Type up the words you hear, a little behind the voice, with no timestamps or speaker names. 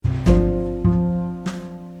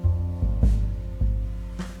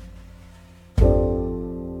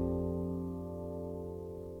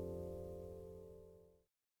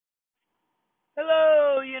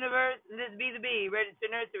is B the B,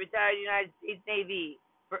 registered nurse, retired United States Navy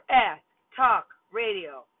for Ask Talk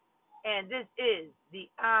Radio. And this is the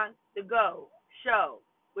On the Go show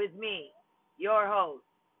with me, your host,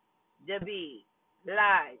 the B,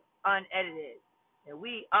 live, unedited. And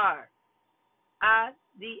we are on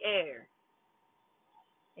the air.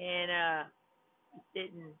 And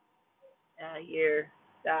sitting here,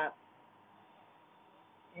 stop.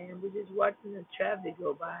 And we're just watching the traffic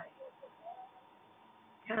go by.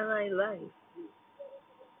 Kind of like life.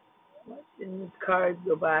 Watching the cars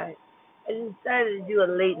go by. I decided to do a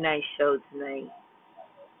late night show tonight.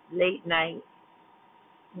 Late night.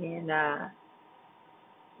 And the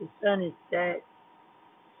sun is set.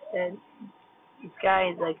 And the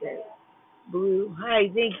sky is like a blue. Hi,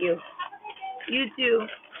 thank you. You too.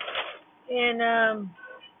 And I'm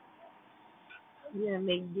going to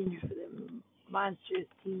make dinner for them monstrous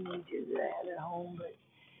teenagers that I had at home, but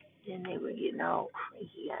then they were getting all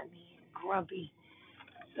cranky on me and grumpy.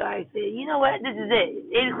 So I said, you know what? This is it.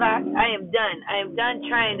 It's 8 o'clock. I am done. I am done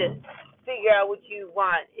trying to figure out what you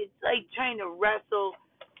want. It's like trying to wrestle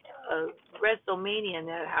WrestleMania in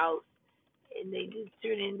that house, and they just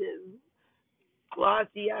turn into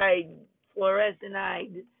glossy-eyed,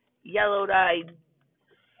 fluorescent-eyed, yellowed-eyed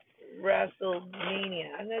WrestleMania.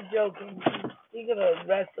 I'm not joking. Think of a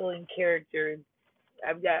wrestling character.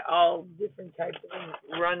 I've got all different types of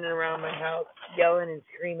things running around my house, yelling and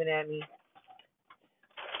screaming at me.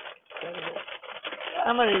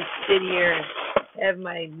 I'm going to sit here and have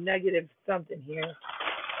my nugget of something here.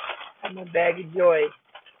 Have my bag of joy.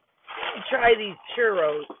 Try these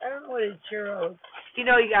churros. I don't know what is churros. You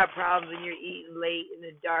know you got problems when you're eating late in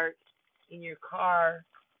the dark, in your car,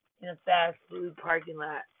 in a fast food parking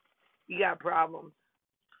lot. You got problems.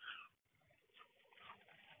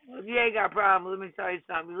 Well, if you ain't got problems, let me tell you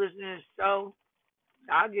something. You listen to this show,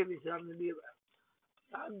 I'll give you something to be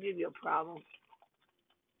about. I'll give you a problem.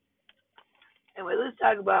 Anyway, let's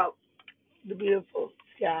talk about the beautiful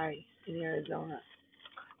sky in Arizona.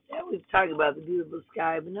 Yeah, we've talked about the beautiful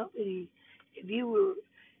sky, but nobody, if you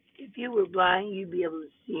were blind, you'd be able to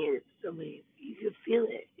see it. Somebody, you could feel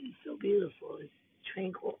it. It's so beautiful. It's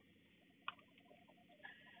tranquil.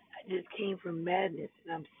 I just came from Madness,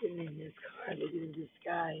 and I'm sitting in this car looking at the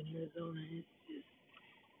sky in Arizona.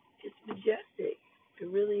 It's majestic. It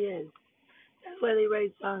really is. That's why they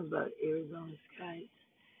write songs about Arizona skies.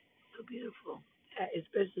 So beautiful,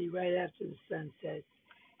 especially right after the sun sets,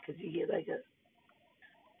 because you get like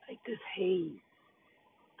this haze.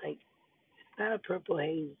 Like, it's not a purple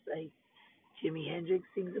haze like Jimi Hendrix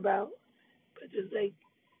sings about, but just like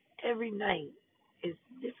every night it's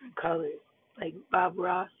different colors. Like Bob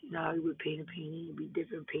Ross, you know how he would paint a painting, it'd be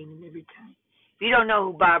different painting every time. If you don't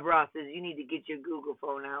know who Bob Ross is, you need to get your Google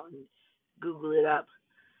phone out and Google it up.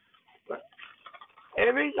 But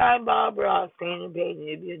every time Bob Ross painted a painting,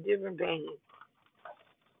 it'd be a different painting.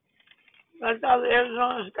 That's how the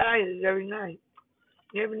Arizona sky is every night.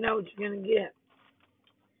 You never know what you're going to get.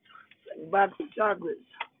 Like a box of chocolates.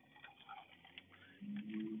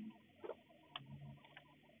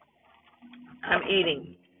 I'm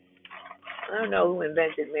eating. I don't know who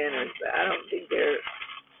invented manners, but I don't think they're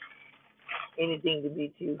anything to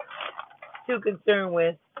be too concerned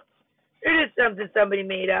with. They're just something somebody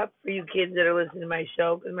made up for you kids that are listening to my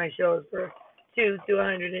show, because my show is for 2 to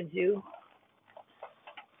 102.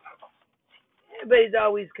 Everybody's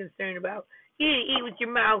always concerned about, you need to eat with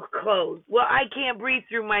your mouth closed. Well, I can't breathe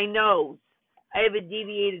through my nose. I have a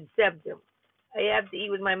deviated septum. I have to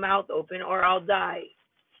eat with my mouth open or I'll die.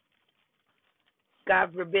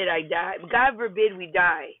 God forbid I die. God forbid we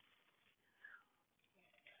die.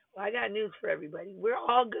 Well, I got news for everybody. We're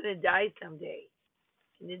all going to die someday.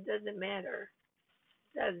 And it doesn't matter.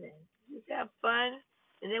 It doesn't. Just have fun,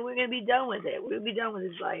 and then we're going to be done with it. We'll be done with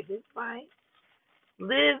this life. It's fine.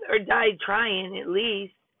 Live or die trying, at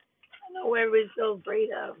least. I know what everybody's so afraid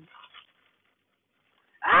of.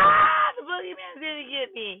 The boogeyman's going to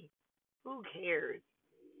get me. Who cares?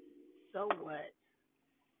 So what?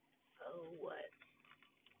 So what?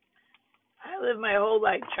 I lived my whole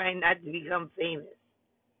life trying not to become famous.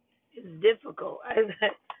 It's difficult.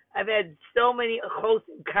 I've had so many close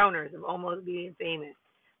encounters of almost being famous.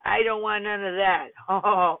 I don't want none of that.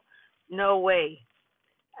 Oh, no way.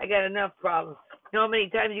 I got enough problems. You know how many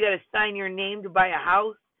times you got to sign your name to buy a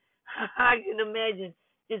house? I can imagine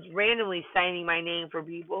just randomly signing my name for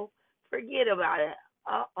people. Forget about it.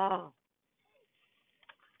 I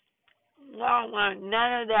don't want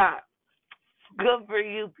none of that. Good for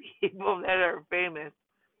you people that are famous.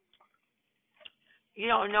 You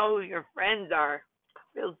don't know who your friends are. I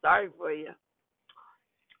feel sorry for you.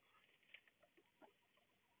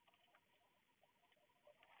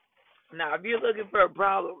 Now, if you're looking for a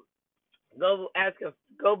problem, go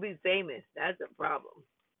be famous. That's a problem.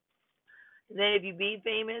 And then if you be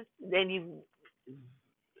famous, then you,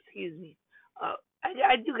 excuse me,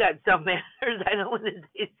 I do got some manners. I don't want to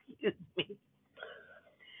say excuse me.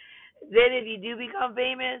 Then if you do become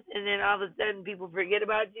famous, and then all of a sudden people forget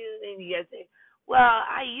about you, then you gotta say, "Well,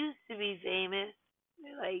 I used to be famous."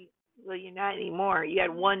 They're like, "Well, you're not anymore. You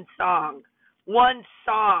had one song, one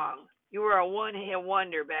song. You were a one-hit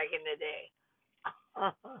wonder back in the day."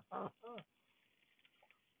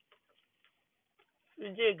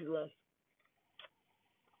 Ridiculous.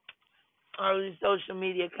 All these social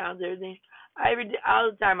media accounts, everything.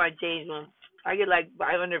 All the time I change one. I get like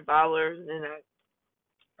 500 followers, and then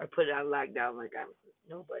I put it on lockdown. Like I'm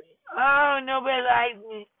nobody. Oh, nobody likes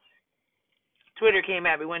me. Twitter came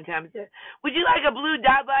at me one time and said, "Would you like a blue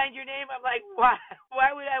dot behind your name?" I'm like, "Why?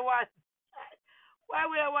 Why would I want that? Why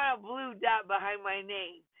would I want a blue dot behind my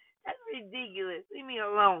name? That's ridiculous. Leave me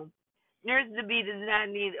alone." Nurse to be does not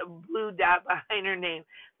need a blue dot behind her name.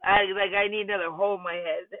 I need another hole in my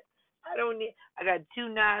head. I don't need. I got two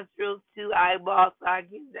nostrils, two eyeball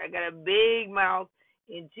sockets. I got a big mouth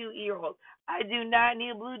and two ear holes. I do not need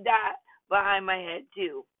a blue dot behind my head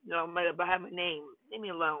too. No, behind my name. Leave me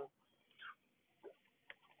alone.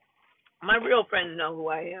 My real friends know who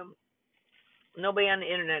I am. Nobody on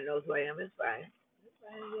the internet knows who I am. It's fine. It's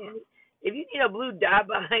fine. If you need a blue dot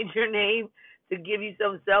behind your name to give you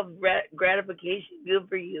some self gratification, good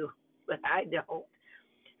for you. But I don't.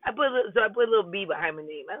 I put a little B behind my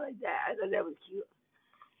name. I like that. I thought that was cute.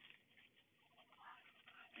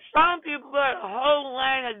 Some people put a whole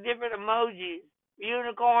line of different emojis,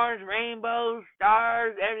 unicorns, rainbows,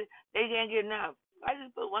 stars. They can't get enough. I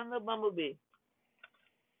just put one little bumblebee.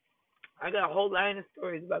 I got a whole line of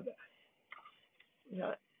stories about that.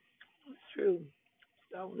 Yeah, it's true.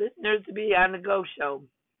 So listeners to be on the go show,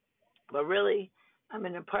 but really, I'm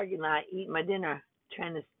in the parking lot eating my dinner,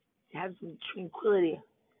 trying to have some tranquility.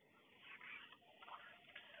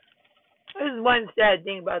 There's one sad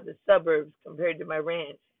thing about the suburbs compared to my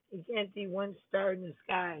ranch. You can't see one star in the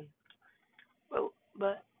sky.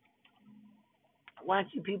 But I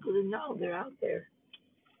want you people to know they're out there.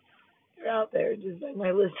 They're out there, just like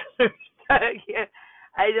my listeners. I can't.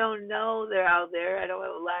 I don't know they're out there. I don't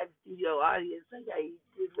have a live studio audience like I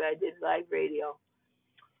did when I did live radio.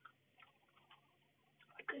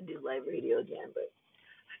 I could do live radio again, but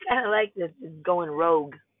I kind of like this, just going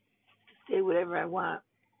rogue, say whatever I want.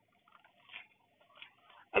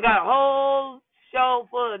 I got a whole show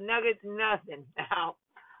full of nuggets and nothing now.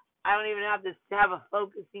 I don't even have to have a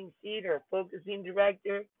focusing sheet or a focusing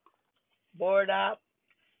director, board up.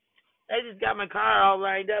 I just got my car all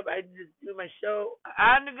lined up. I just do my show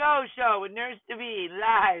on the go show with Nurse to Be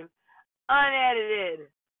live, unedited,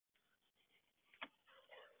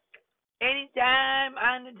 anytime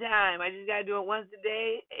on the time. I just gotta do it once a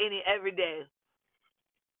day, every day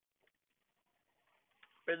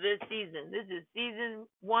for this season. This is season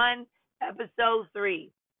 1, episode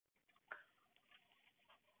 3.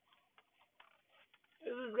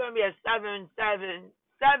 This is gonna be a seven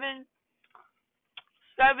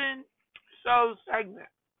show segment.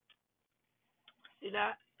 See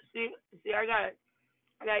that? See, I got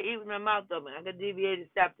to eat with my mouth open. I got deviated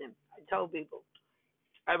septum. I told people.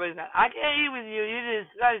 Everybody's like, I can't eat with you. You're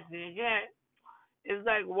disgusting. You can't. It's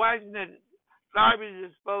like watching the garbage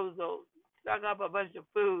disposal suck up a bunch of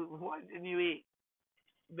food watching you eat.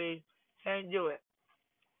 Me, can't do it.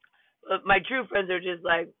 But my true friends are just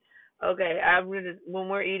like, okay, when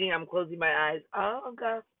we're eating, I'm closing my eyes. Oh,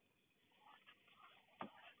 okay.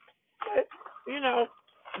 You know,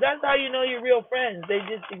 that's how you know you're real friends. They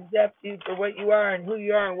just accept you for what you are and who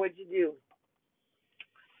you are and what you do.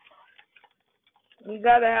 You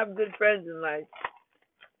gotta have good friends in life.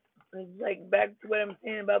 It's like back to what I'm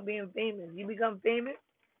saying about being famous. You become famous,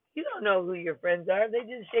 you don't know who your friends are. They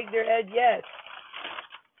just shake their head yes.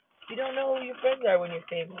 You don't know who your friends are when you're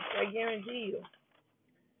famous. I guarantee you.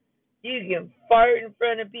 You can fart in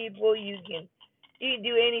front of people. You can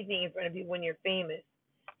do anything in front of people when you're famous.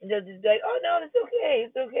 And they'll just be like, oh no, it's okay,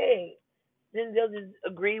 it's okay. Then they'll just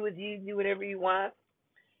agree with you, do whatever you want,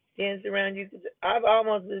 dance around you. Cause I've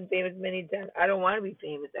almost been famous many times. I don't want to be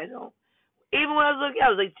famous. I don't. Even when I was looking, I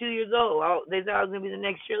was like 2 years old. They thought I was gonna be the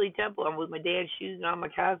next Shirley Temple. I'm with my dad's shoes and all my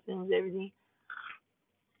costumes, everything.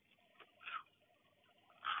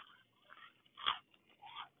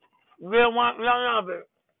 Real want, real number.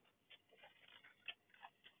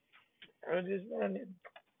 I was just wanted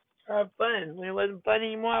to have fun. When it wasn't fun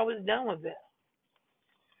anymore, I was done with it.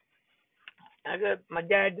 I got my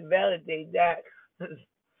dad to validate that.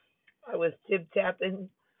 I was tip tapping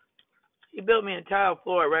He built me a tile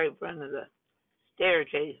floor right in front of the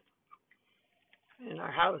staircase in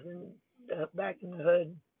our house back in the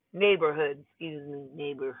hood. Neighborhood, excuse me,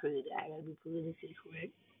 neighborhood. I gotta be politically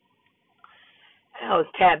correct. I was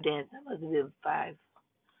tap dancing. I must have been 5.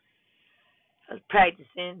 I was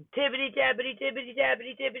practicing. Tippity tappity tippity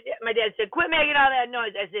tappity tippity. My dad said, "Quit making all that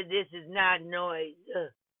noise." I said, "This is not noise.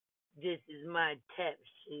 This is my tap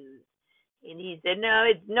shoes." And he said, "No,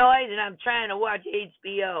 it's noise, and I'm trying to watch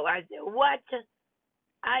HBO." I said, "What?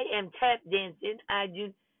 I am tap dancing. I do."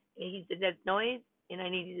 And he said, "That's noise, and I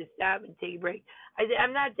need you to stop and take a break." I said,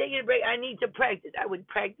 "I'm not taking a break. I need to practice." I would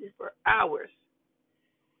practice for hours.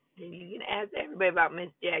 And you can ask everybody about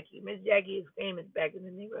Miss Jackie. Miss Jackie is famous back in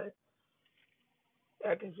the neighborhood,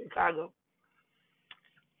 back in Chicago.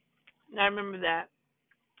 And I remember that.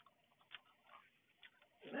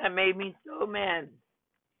 That made me so mad.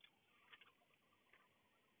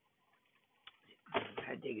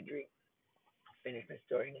 I take a drink. I'll finish my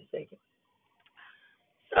story in a second.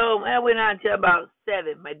 So I went on to about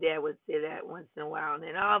 7. My dad would say that once in a while. And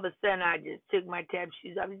then all of a sudden, I just took my tap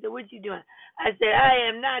shoes off. He said, "What you doing?" I said, "I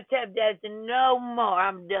am not tap dancing no more.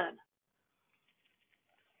 I'm done."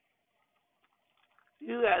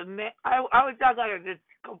 You got me. I would talk like a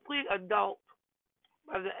complete adult.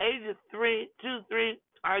 By the age of 3,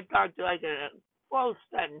 I talked to like a full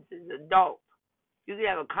sentences adult. You could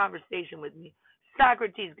have a conversation with me.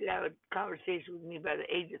 Socrates could have a conversation with me by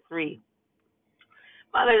the age of 3.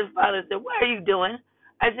 My little father said, "What are you doing?"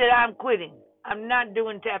 I said, "I'm quitting. I'm not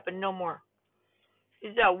doing tapping no more."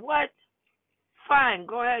 He said, "What? Fine,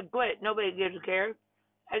 go ahead, quit. Nobody gives a care."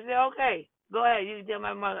 I said, "Okay, go ahead. You can tell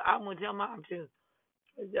my mother. I'm going to tell mom too."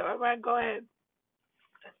 I said, "All right, go ahead."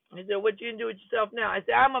 He said, "What you going to do with yourself now?" I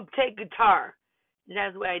said, "I'm going to take guitar." And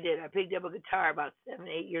that's what I did. I picked up a guitar about 7,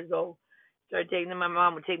 8 years old. Started taking it. My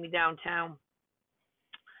mom would take me downtown.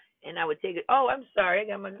 And I would take it. Oh, I'm sorry. I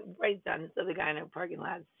got my brakes on. This other guy in the parking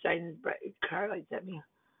lot shining his car lights at me.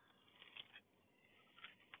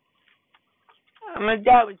 My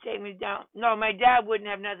dad would take me down. No, my dad wouldn't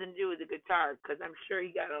have nothing to do with the guitar because I'm sure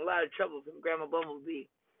he got in a lot of trouble from Grandma Bumblebee.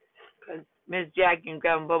 Because Miss Jackie and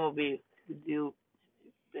Grandma Bumblebee would do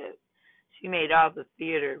the. She made all the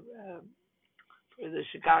theater for the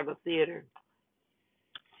Chicago theater.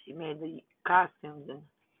 She made the costumes, and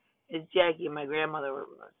Miss Jackie and my grandmother were.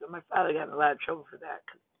 So my father got in a lot of trouble for that.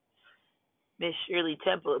 Miss Shirley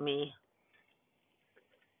Temple and me.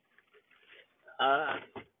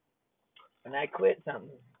 When I quit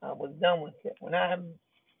something, I was done with it. When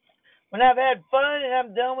I've had fun and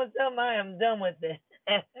I'm done with something, I am done with it.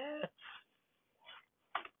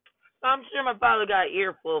 I'm sure my father got an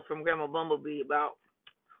earful from Grandma Bumblebee about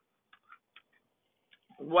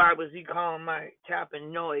why was he calling my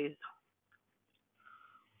tapping noise.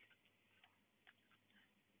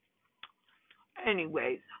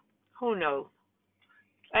 Anyways, who knows?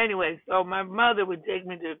 Anyways, so my mother would take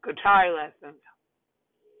me to guitar lessons,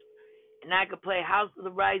 and I could play House of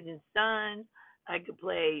the Rising Sun. I could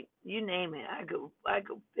play, you name it. I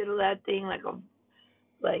could fiddle that thing like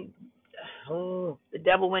oh, the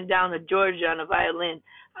devil went down to Georgia on a violin.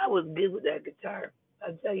 I was good with that guitar.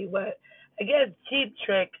 I'll tell you what. I guess Cheap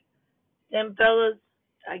Trick, them fellas.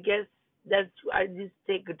 I guess I used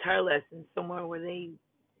to take guitar lessons somewhere where they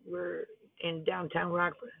were in downtown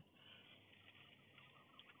Rockford.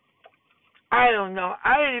 I don't know.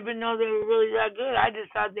 I didn't even know they were really that good. I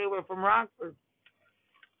just thought they were from Rockford,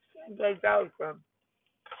 same place I was from.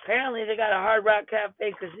 Apparently, they got a Hard Rock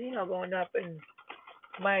Cafe casino going up in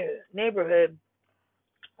my neighborhood.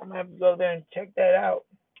 I'm gonna have to go there and check that out.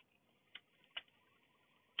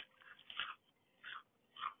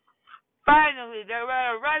 Finally, they're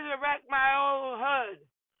gonna resurrect my old hood.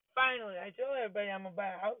 Finally, I told everybody I'm gonna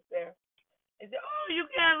buy a house there. They said, "Oh, you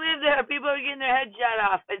can't live there. People are getting their head shot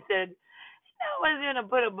off." I said, "No one's gonna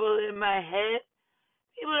put a bullet in my head.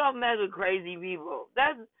 People don't mess with crazy people.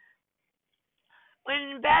 That's when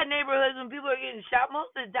in bad neighborhoods when people are getting shot.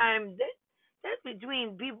 Most of the time, that's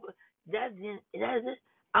between people. That's it.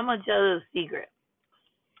 I'm gonna tell you a secret.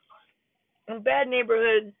 In bad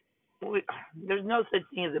neighborhoods, there's no such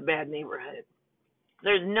thing as a bad neighborhood.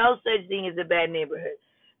 There's no such thing as a bad neighborhood.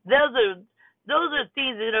 Those are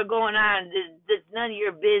things that are going on that's none of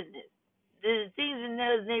your business. There's things in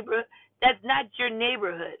those neighborhoods that's not your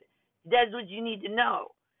neighborhood. That's what you need to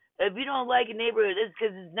know. If you don't like a neighborhood, it's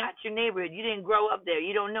because it's not your neighborhood. You didn't grow up there.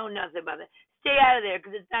 You don't know nothing about it. Stay out of there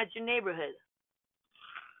because it's not your neighborhood.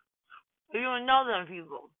 You don't know them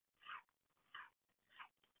people.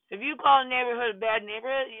 If you call a neighborhood a bad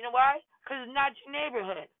neighborhood, you know why? Because it's not your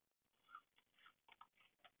neighborhood.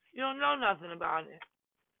 You don't know nothing about it.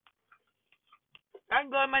 I can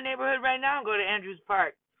go in my neighborhood right now and go to Andrews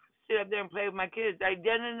Park, sit up there and play with my kids. I've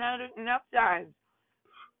done it enough times.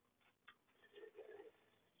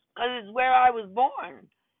 Because it's where I was born.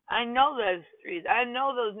 I know those streets. I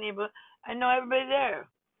know those neighborhoods. I know everybody there.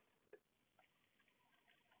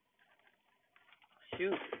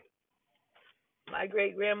 Shoot. My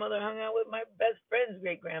great grandmother hung out with my best friend's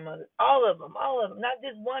great grandmother. All of them. All of them. Not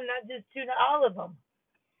just one, not just two, not all of them.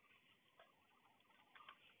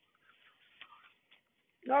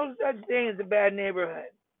 No such thing as a bad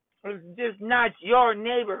neighborhood. It's just not your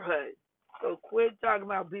neighborhood. So quit talking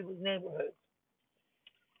about people's neighborhoods.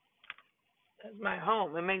 That's my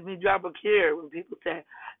home. It makes me drop a tear when people say,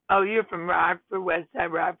 "Oh, you're from Rockford, West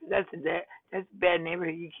Side Rockford. That's a bad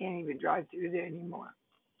neighborhood. You can't even drive through there anymore."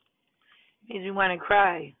 It makes me want to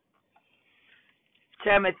cry.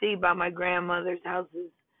 Every time I think about my grandmother's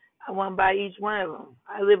houses, I want to buy each one of them.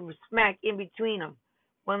 I live smack in between them.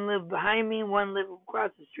 One lived behind me, one lived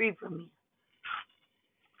across the street from me.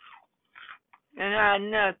 And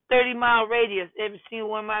in a 30-mile radius, every single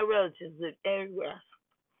one of my relatives lived everywhere.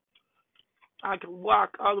 I could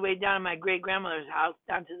walk all the way down to my great-grandmother's house,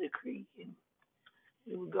 down to the creek, and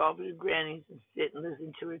we would go over to Granny's and sit and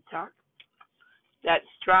listen to her talk. That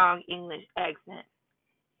strong English accent.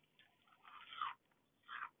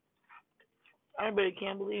 I really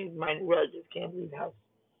can't believe, my relatives can't believe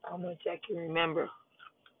how much I can remember.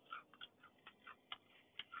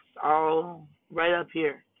 It's all right up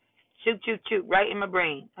here. Shoot, shoot, shoot, right in my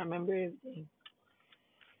brain. I remember everything.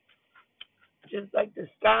 Just like the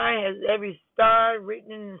sky has every star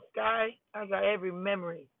written in the sky, I got every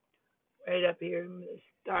memory right up here in the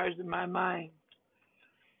stars of my mind.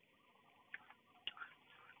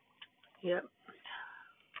 Yep.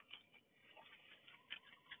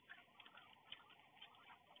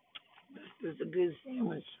 This is a good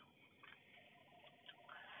sandwich.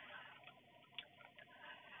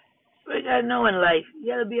 But you gotta know in life, you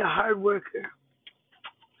gotta be a hard worker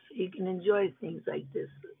so you can enjoy things like this.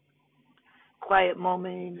 Quiet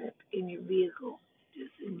moment in your vehicle,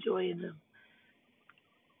 just enjoying the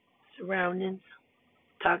surroundings,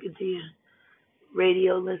 talking to your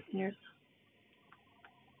radio listeners.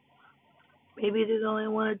 Maybe there's only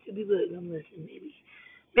one or two people that can listen.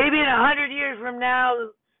 Maybe in 100 years from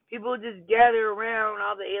now, people will just gather around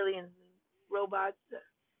all the aliens, and robots, the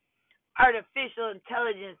artificial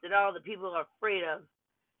intelligence that all the people are afraid of.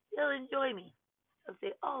 They'll enjoy me. They'll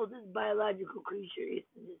say, "Oh, this biological creature is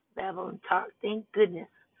just babble and talk. Thank goodness.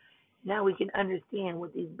 Now we can understand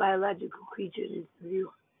what these biological creatures is to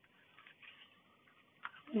do."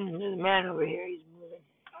 There's a man over here. He's moving.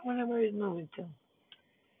 I wonder where he's moving to.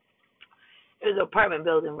 There's an apartment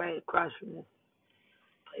building right across from this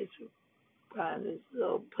place, this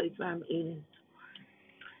little place where I'm eating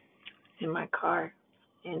in my car.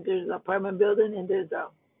 And there's an apartment building, and there's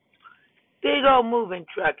a big old moving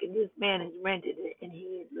truck, and this man has rented it, and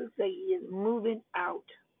he looks like he is moving out,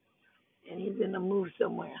 and he's gonna move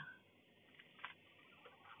somewhere.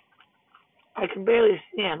 I can barely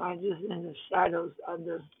see him. I'm just in the shadows of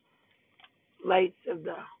the lights of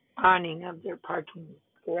the awning of their parking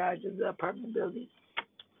garage of the apartment building.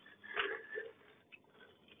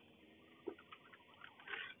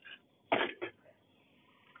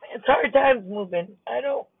 It's hard times moving. I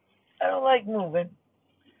don't like moving.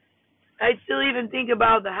 I still even think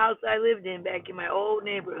about the house I lived in back in my old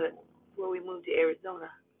neighborhood before we moved to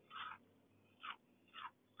Arizona.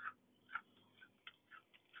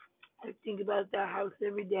 I think about that house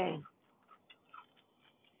every day.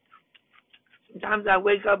 Sometimes I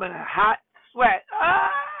wake up in a hot sweat.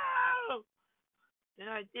 Oh! And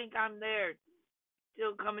I think I'm there,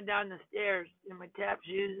 still coming down the stairs in my tap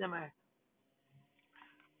shoes and my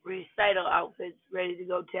recital outfits, ready to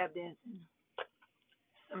go tap dancing.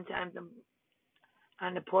 Sometimes I'm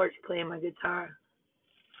on the porch playing my guitar.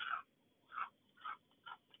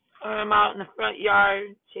 Or I'm out in the front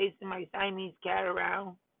yard chasing my Siamese cat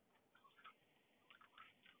around.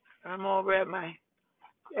 Or I'm over at my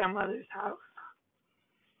grandmother's house.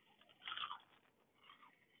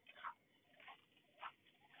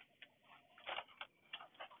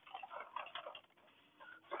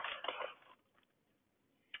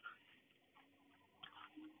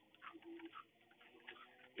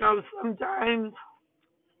 Sometimes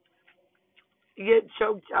you get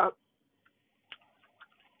choked up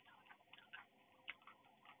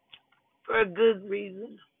for a good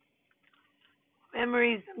reason.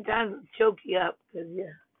 Memories sometimes will choke you up because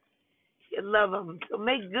you love them. So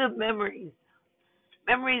make good memories.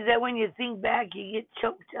 Memories that when you think back, you get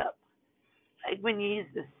choked up. Like when you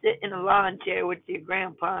used to sit in a lawn chair with your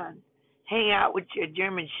grandpa and hang out with your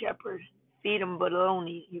German Shepherd, feed him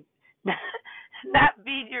bologna. Not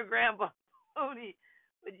feed your grandpa bologna,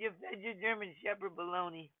 but you fed your German Shepherd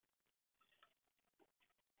bologna.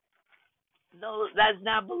 No, that's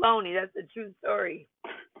not baloney. That's a true story.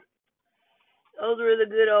 Those were the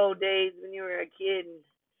good old days when you were a kid and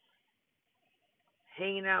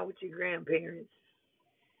hanging out with your grandparents.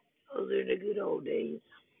 Those are the good old days.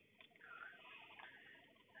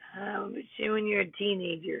 But when you're a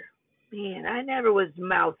teenager, man, I never was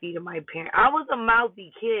mouthy to my parents. I was a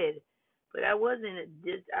mouthy kid, but I wasn't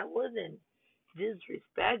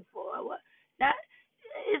disrespectful. I was not.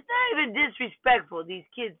 It's not even disrespectful. These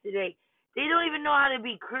kids today, they don't even know how to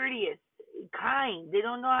be courteous, kind. They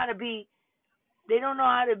don't know how to be. They don't know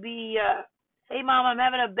how to be. Hey, mom, I'm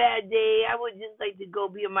having a bad day. I would just like to go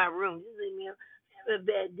be in my room. Just leave me. I'm having a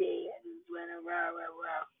bad day. I just went around,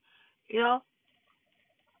 around. You know,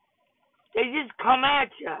 they just come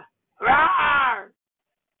at you. Rawr!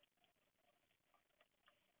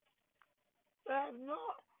 No,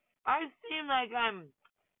 I seem like I'm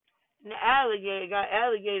an alligator. Got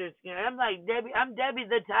alligator skin. I'm like Debbie. I'm Debbie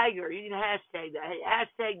the Tiger. You can hashtag that. Hey,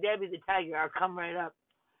 hashtag Debbie the Tiger. I'll come right up.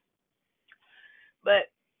 But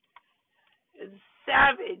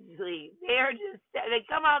savagely, they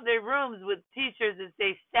come out their rooms with T-shirts that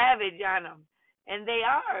say "savage" on them, and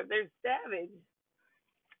they're savage.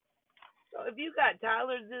 So if you got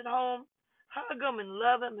toddlers at home, hug them and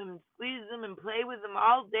love them and squeeze them and play with them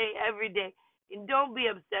all day, every day. And don't be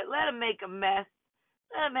upset. Let them make a mess.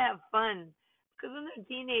 Let them have fun. Because when they're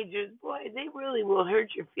teenagers, boy, they really will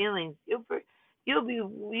hurt your feelings. You'll be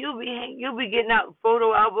getting out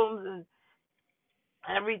photo albums and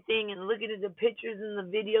everything and looking at the pictures and the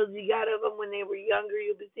videos you got of them when they were younger.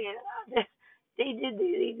 You'll be saying, oh, they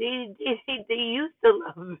used to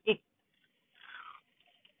love me.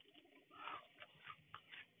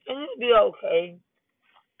 And it'll be okay.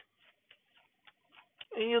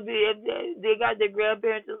 And you'll be if they got their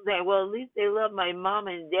grandparents and say, well, at least they love my mom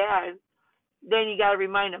and dad. Then you gotta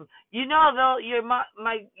remind them. You know though, your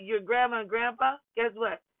grandma and grandpa. Guess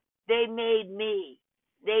what? They made me.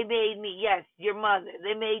 They made me. Yes, your mother.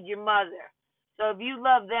 They made your mother. So if you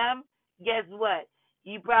love them, guess what?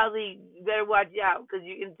 You probably better watch out because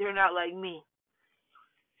you can turn out like me.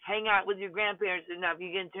 Hang out with your grandparents enough,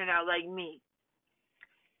 you can turn out like me.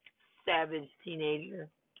 Savage teenager.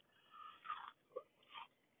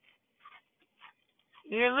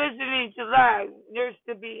 You're listening to live. There's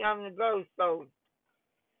to be on the go, so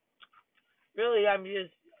really I'm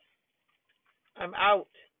out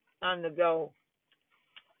on the go,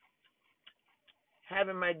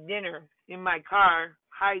 having my dinner in my car,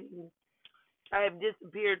 hiding. I have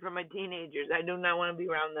disappeared from my teenagers. I do not want to be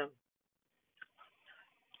around them.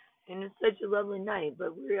 And it's such a lovely night,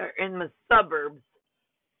 but we are in the suburbs.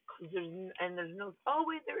 There's no. Oh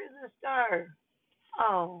wait, there is a star.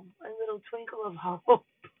 Oh, my little twinkle of hope.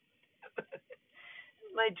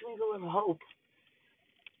 My twinkle of hope.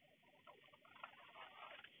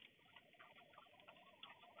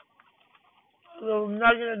 A little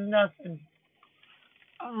nugget of nothing.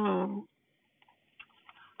 Oh,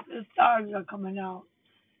 the stars are coming out.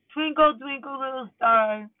 Twinkle, twinkle, little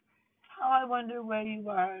star. How I wonder where you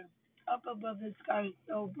are. Up above the sky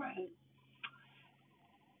so bright.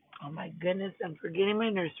 Oh my goodness, I'm forgetting my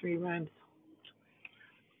nursery rhymes.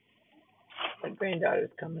 My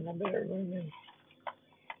granddaughter's coming. I better run in.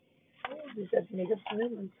 I just have to make up some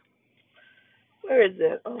new ones. Where is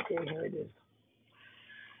it? Okay, here it is.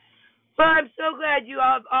 Well, I'm so glad you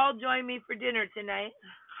all joined me for dinner tonight.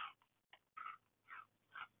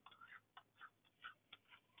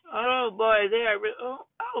 Oh boy, they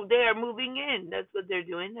are moving in. That's what they're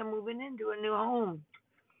doing. They're moving into a new home.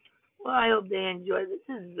 Well, I hope they enjoy this.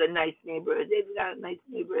 This is a nice neighborhood. They've got a nice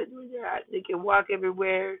neighborhood where they're at. They can walk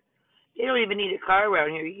everywhere. They don't even need a car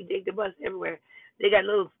around here. You can take the bus everywhere. They got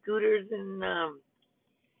little scooters and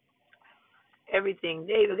everything.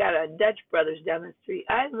 They even got a Dutch Brothers down the street.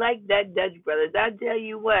 I like that Dutch Brothers. I tell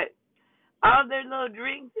you what, all their little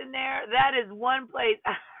drinks in there. That is one place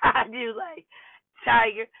I do like.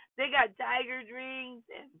 Tiger. They got tiger drinks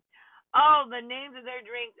and all the names of their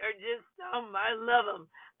drinks are just some. I love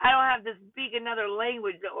them. I don't have to speak another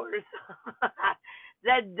language to order some.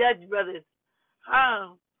 That Dutch Brothers.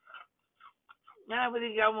 Oh, now I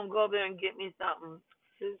think I'm gonna go over there and get me something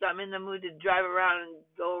since I'm in the mood to drive around and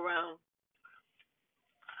go around.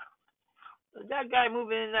 So that guy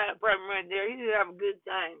moving in that apartment right there, he's gonna have a good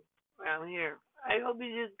time around here. I hope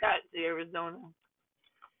he just got to Arizona.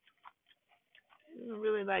 I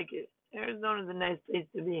really like it. Arizona's a nice place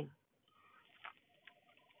to be.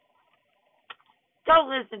 Don't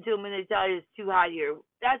listen to them when they tell you it's too hot here.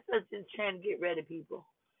 That's us just trying to get rid of people.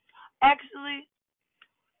 Actually,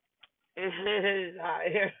 It is hot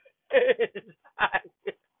here. It is hot.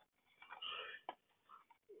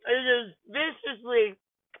 It is viciously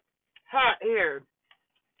hot here.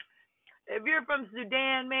 If you're from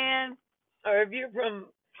Sudan, man, or if you're from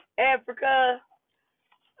Africa,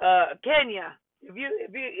 Kenya, if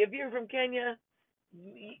you're from Kenya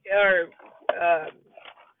or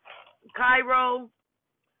Cairo,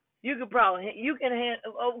 you can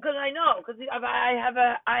handle. Oh, because I know, because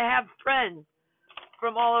I have friends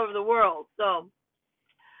from all over the world. So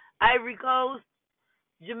Ivory Coast,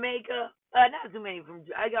 Jamaica. Not too many from.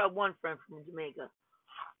 I got one friend from Jamaica,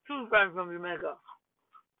 two friends from Jamaica.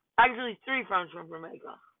 Actually, three friends from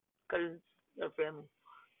Jamaica, because their family.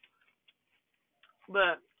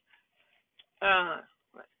 But uh,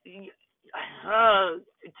 uh,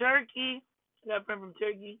 Turkey. I got a friend from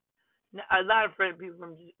Turkey. A lot of friends people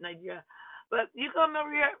from Nigeria. But you come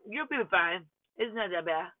over here, you'll be fine. It's not that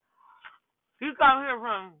bad. You come here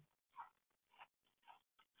from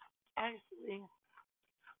actually.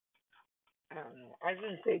 I don't know. I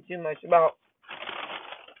shouldn't say too much about.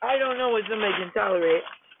 I don't know what somebody can tolerate.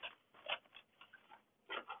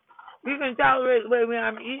 You can tolerate the way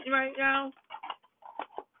I'm eating right now,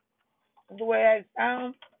 the way I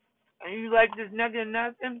sound, and you like this nugget and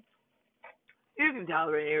nothing. You can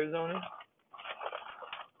tolerate Arizona.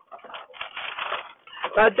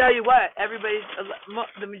 But I'll tell you what,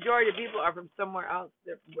 the majority of people are from somewhere else.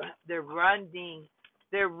 They're running.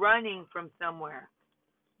 They're running from somewhere.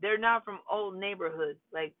 They're not from old neighborhoods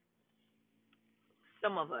like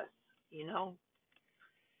some of us. You know,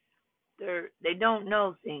 they don't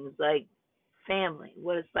know things like family,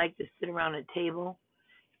 what it's like to sit around a table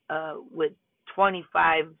with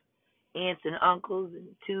 25 aunts and uncles and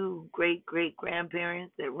two great great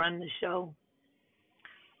grandparents that run the show.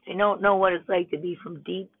 They don't know what it's like to be from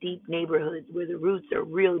deep, deep neighborhoods where the roots are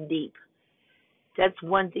real deep. That's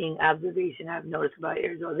one thing observation I've noticed about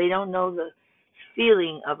Arizona. They don't know the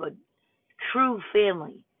feeling of a true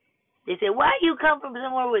family. They say, "Why you come from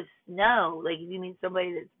somewhere with snow?" Like if you meet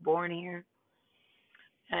somebody that's born here,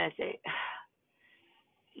 and I say,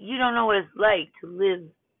 "You don't know what it's like to live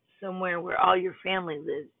somewhere where all your family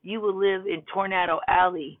lives. You will live in Tornado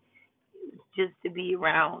Alley just to be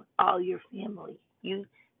around all your family. You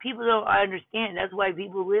people don't understand. That's why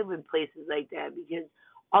people live in places like that because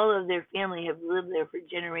all of their family have lived there for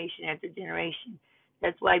generation after generation.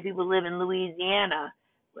 That's why people live in Louisiana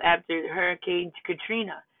after Hurricane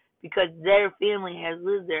Katrina because their family has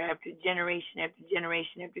lived there after generation after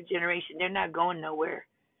generation after generation. They're not going nowhere.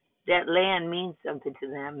 That land means something to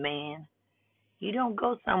them, man. You don't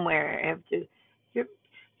go somewhere after you're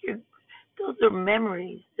you're those are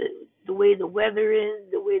memories. The way the weather is,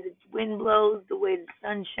 the way the wind blows, the way the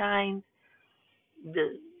sun shines,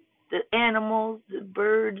 the animals, the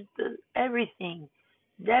birds, the everything.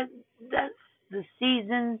 That that's the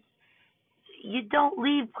seasons. You don't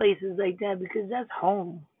leave places like that because that's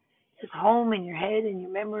home. It's home in your head and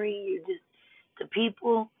your memory. You're just the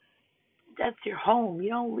people. That's your home. You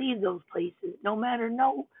don't leave those places. No matter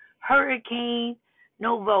no hurricane,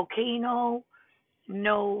 no volcano,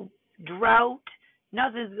 no drought.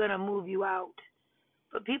 Nothing's gonna move you out.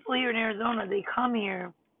 But people here in Arizona, they come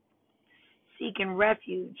here seeking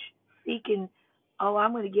refuge, seeking, oh,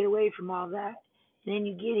 I'm gonna get away from all that. And then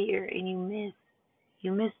you get here and you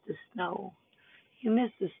miss the snow. You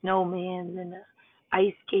miss the snowman and the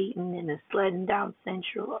ice skating and the sledding down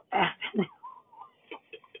Central Avenue.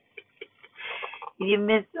 You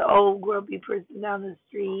miss the old grumpy person down the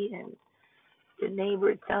street and the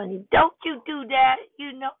neighbor telling you, "Don't you do that."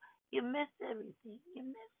 You know, you miss everything. You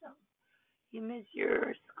miss them. You miss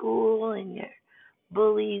your school and your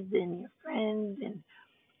bullies and your friends and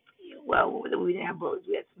well, we didn't have bullies.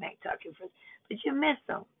 We had smack talking friends, but you miss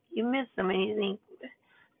them. You miss them, and you think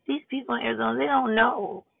these people in Arizona, they don't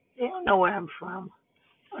know. They don't know where I'm from.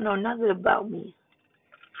 They don't know nothing about me.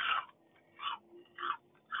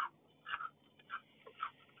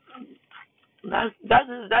 That's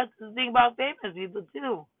the thing about famous people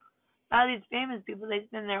too. A lot of these famous people, they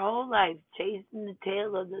spend their whole life chasing the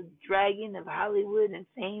tail of the dragon of Hollywood and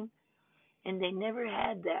fame, and they never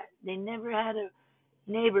had that. They never had a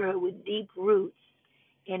neighborhood with deep roots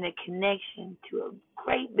and a connection to a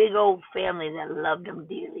great big old family that loved them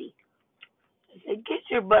dearly. I said, "Get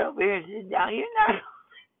your butt over here and sit down. You're not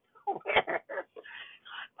nowhere.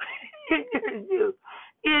 What are you gonna do?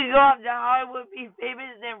 You go up to Hollywood, be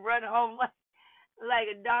famous, and then run home like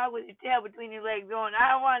a dog with your tail between your legs, going,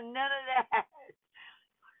 I don't want none of that."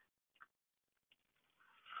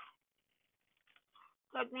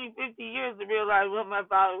 Took me 50 years to realize what my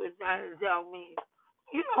father was trying to tell me.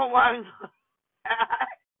 You don't want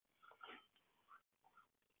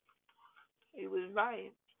He was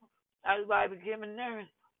right. That's why I became a nurse.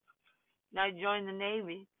 And I joined the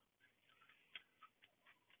Navy.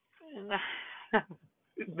 And that's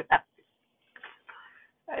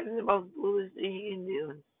the most foolish thing you can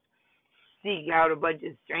do. Seek out a bunch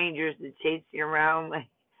of strangers to chase you around like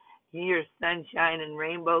you're sunshine and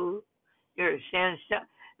rainbows. You're a sunshine,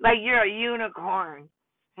 like you're a unicorn,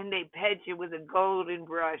 and they pet you with a golden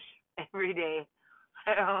brush every day.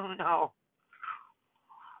 I don't know.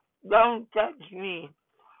 Don't touch me.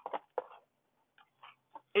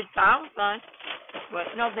 It sounds fun,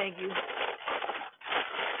 but no, thank you.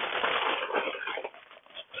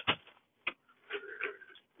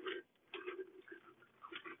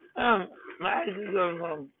 My eyes is going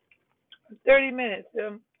home. 30 minutes.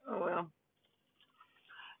 Oh well.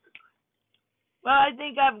 Well, I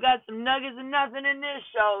think I've got some nuggets of nothing in this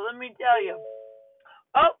show. Let me tell you.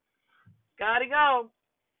 Oh, gotta go.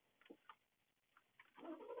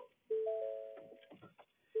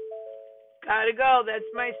 Gotta go. That's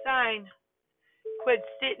my sign. Quit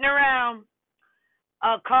sitting around.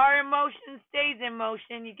 A car in motion stays in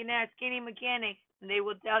motion. You can ask any mechanic, and they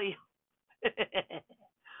will tell you.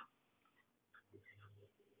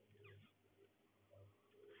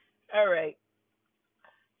 All right.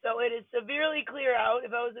 So it is severely clear out.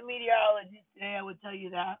 If I was a meteorologist today, I would tell you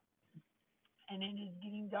that. And it is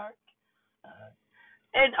getting dark.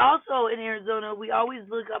 And also in Arizona, we always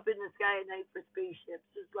look up in the sky at night for spaceships.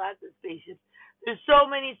 There's lots of spaceships. There's so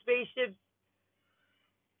many spaceships.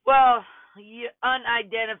 Well,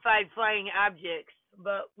 unidentified flying objects.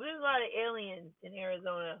 But there's a lot of aliens in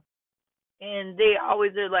Arizona. And they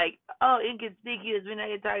always are like, oh, inconspicuous. We're not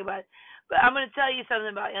going to talk about it. But I'm going to tell you something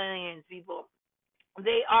about aliens, people.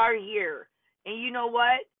 They are here. And you know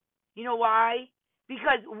what? You know why?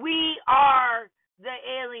 Because we are the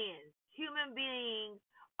aliens. Human beings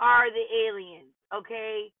are the aliens,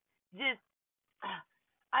 okay? Just,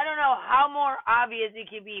 I don't know how more obvious it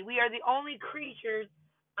can be. We are the only creatures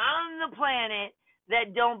on the planet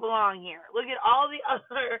that don't belong here. Look at all the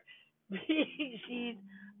other species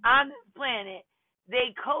on this planet.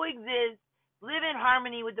 They coexist, live in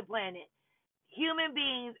harmony with the planet. Human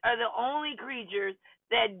beings are the only creatures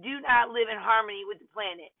that do not live in harmony with the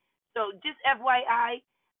planet. So just FYI,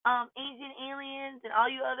 ancient aliens and all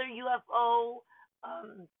you other UFO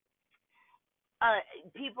um,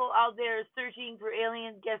 people out there searching for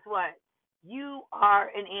aliens, guess what? You are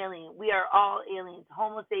an alien. We are all aliens.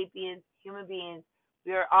 Homo sapiens, human beings.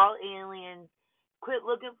 We are all aliens. Quit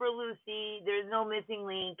looking for Lucy. There's no missing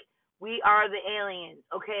link. We are the aliens,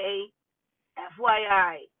 okay?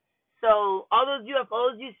 FYI. So all those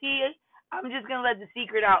UFOs you see, I'm just gonna let the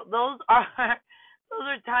secret out. Those are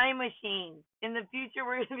time machines. In the future,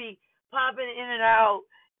 we're gonna be popping in and out,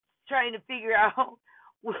 trying to figure out,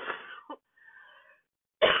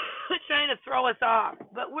 trying to throw us off.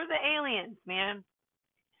 But we're the aliens, man.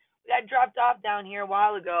 We got dropped off down here a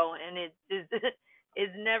while ago, and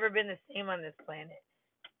it's never been the same on this planet.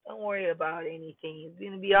 Don't worry about anything. It's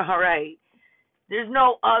gonna be all right. There's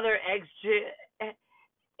no other extra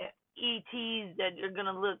ETs that are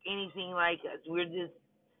gonna look anything like us. We're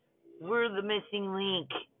the missing link.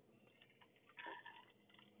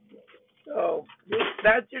 So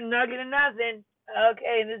that's your nugget of nothing.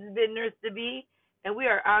 Okay, and this has been Nurse to Be, and we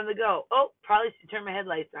are on the go. Oh, probably should turn my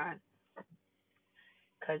headlights on,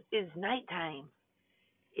 cause it's nighttime.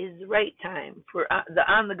 Is the right time for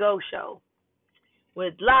the On the Go show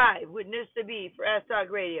with Nurse to Be for Ask Talk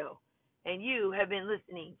Radio, and you have been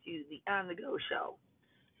listening to the On the Go show.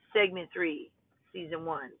 Segment 3, Season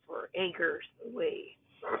 1 for Anchors Away.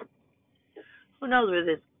 Who knows where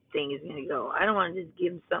this thing is going to go? I don't want to just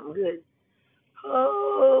give him something good.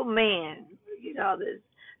 Oh, man. Look at all this.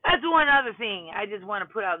 That's one other thing I just want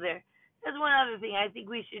to put out there. That's one other thing. I think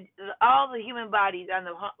we should, all the human bodies on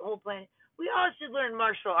the whole planet, we all should learn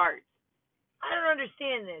martial arts. I don't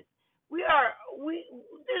understand this.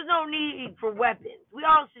 There's no need for weapons. We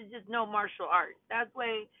all should just know martial arts. That's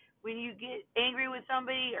why when you get angry with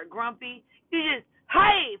somebody or grumpy, you just,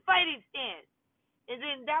 hey, fighting stance. And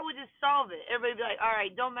then that would just solve it. Everybody would be like, all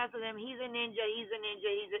right, don't mess with him. He's a ninja.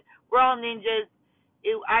 We're all ninjas.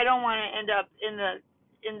 I don't want to end up in the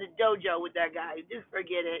dojo with that guy. Just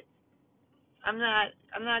forget it. I'm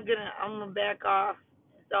gonna back off.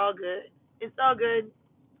 It's all good. It's all good.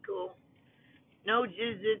 Cool. No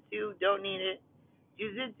jujitsu, don't need it.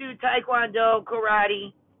 Jujitsu, taekwondo,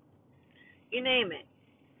 karate, you name it.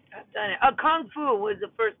 I've done it. Kung Fu was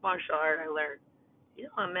the first martial art I learned.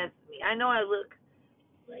 You don't want to mess with me. I know I look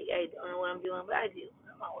like I don't know what I'm doing, but I do.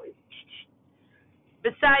 I'm always.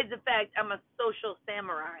 Besides the fact I'm a social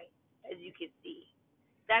samurai, as you can see.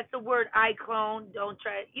 That's the word I clone. Don't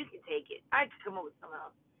try it. You can take it. I can come up with something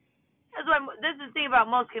else. That's why this is the thing about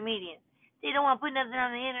most comedians. They don't want to put nothing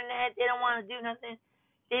on the internet. They don't want to do nothing.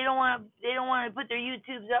 They don't want. They don't want to put their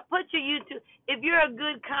YouTubes up. Put your YouTube. If you're a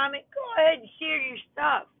good comic, go ahead and share your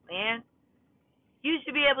stuff, man. You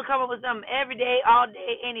should be able to come up with something every day, all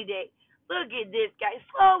day, any day. Look at this guy.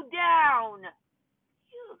 Slow down.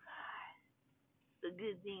 You guys. It's a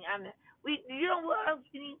good thing. You know what else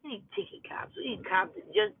we need? We need ticket cops. We need cops that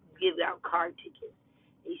just give out car tickets.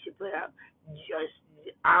 They should put out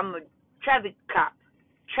I'm a traffic cop.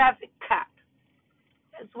 Traffic cop.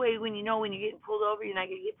 That's the way when you're getting pulled over, you're not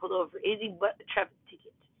going to get pulled over for anything but a traffic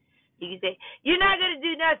ticket. You can say, you're not going to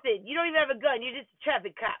do nothing. You don't even have a gun. You're just a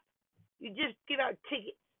traffic cop. You just give out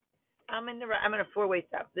tickets. I'm in a four-way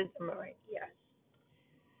stop. This am I right? Yes.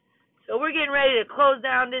 So we're getting ready to close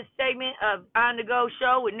down this segment of On The Go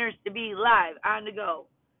Show with Nurse to Be live On The Go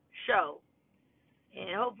Show.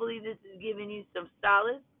 And hopefully this is giving you some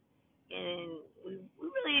solace. And we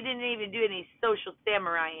really didn't even do any social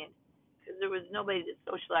samuraiing because there was nobody to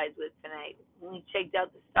socialize with tonight. We checked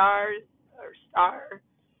out the stars, or star.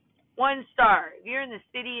 1 star. If you're in the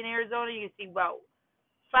city in Arizona, you can see about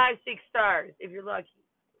 5, 6 stars if you're lucky.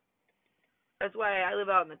 That's why I live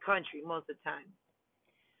out in the country most of the time.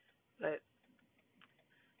 But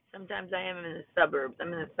sometimes I am in the suburbs.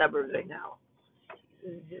 I'm in the suburbs right now.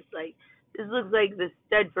 This looks like the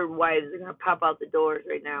Stedford wives are gonna pop out the doors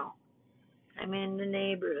right now. I'm in the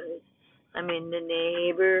neighborhood. I'm in the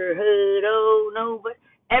neighborhood. Oh no, but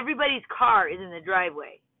everybody's car is in the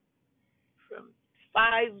driveway from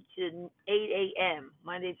 5 to 8 a.m.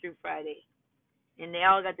 Monday through Friday, and they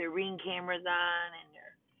all got their Ring cameras on and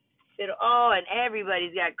and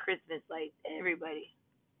everybody's got Christmas lights. Everybody.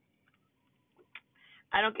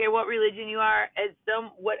 I don't care what religion you are, as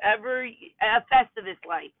Festivus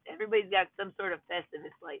lights. Everybody's got some sort of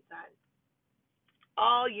Festivus lights on.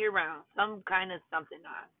 All year round, some kind of something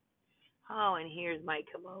on. Oh, and here's my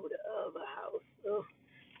commode of a house. Oh,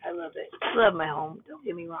 I love it. I love my home. Don't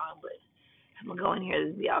get me wrong, but I'm going to go in here.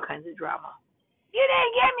 There's be all kinds of drama. You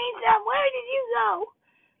didn't get me some. Where did you go?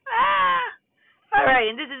 All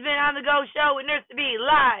right, and this has been On The Go Show with Nurse to Be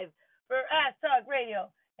live for Ass Talk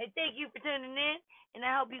Radio. And thank you for tuning in. And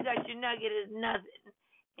I hope you got your nugget as nothing.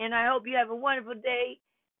 And I hope you have a wonderful day,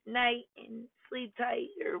 night, and sleep tight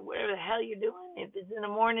or whatever the hell you're doing. If it's in the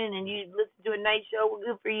morning and you listen to a night show, well,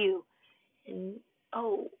 good for you. And,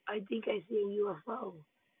 I think I see a UFO.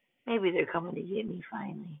 Maybe they're coming to get me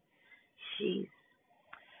finally. Jeez.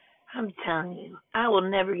 I'm telling you, I will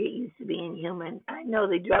never get used to being human. I know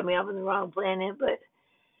they dropped me off on the wrong planet, but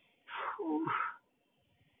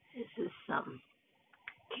this is something.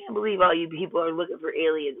 Can't believe all you people are looking for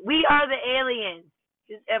aliens. We are the aliens.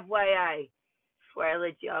 Just FYI, before I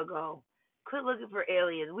let y'all go. Quit looking for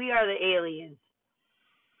aliens. We are the aliens.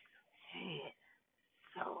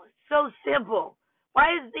 So simple.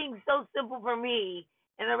 Why is things so simple for me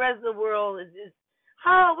and the rest of the world is just,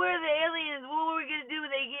 we're the aliens. What are we going to do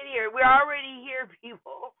when they get here? We're already here,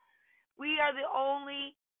 people. We are the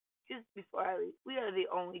only, just before I leave, we are the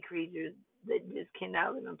only creatures that just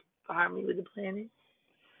cannot live in harmony with the planet.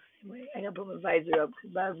 Wait, I got to put my visor up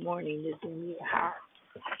because last morning this is going to be hot.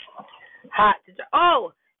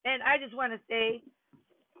 And I just want to say,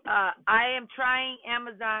 I am trying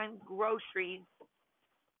Amazon groceries.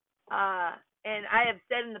 And I have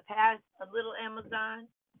said in the past, a little Amazon,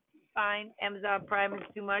 fine. Amazon Prime is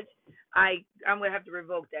too much. I'm going to have to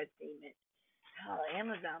revoke that statement.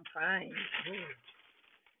 Amazon Prime. Ooh.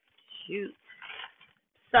 Shoot.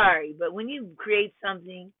 Sorry, but when you create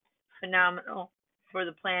something phenomenal for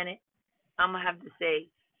the planet, I'm going to have to say,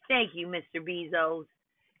 thank you, Mr. Bezos.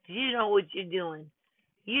 You know what you're doing.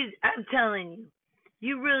 I'm telling you,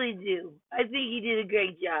 you really do. I think you did a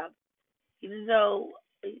great job. Even though,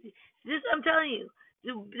 I'm telling you,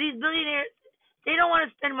 these billionaires, they don't want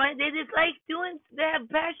to spend money. They just like they have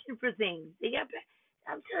passion for things.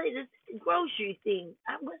 I'm telling you, this grocery thing.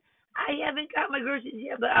 I haven't got my groceries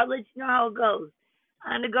yet, but I'll let you know how it goes.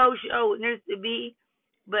 On the Go Show with Nurse to Be.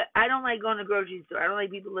 But I don't like going to the grocery store. I don't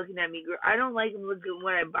like people looking at me. I don't like them looking at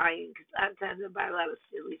what I buy because a lot of times I buy a lot of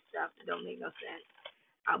silly stuff that don't make no sense.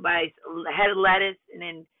 I'll buy a head of lettuce and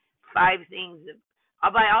then 5 things.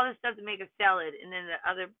 I'll buy all this stuff to make a salad and then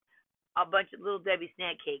a bunch of Little Debbie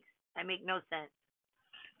snack cakes. That make no sense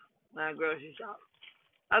when I grocery shop.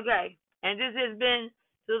 Okay, and this has been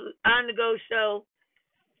the On The Go Show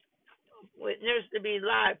with Nurse to Be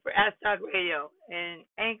live for Ask Talk Radio. And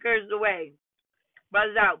Anchor's the way.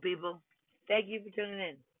 Buzz out, people. Thank you for tuning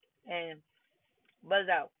in. And buzz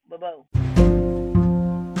out. Bye-bye.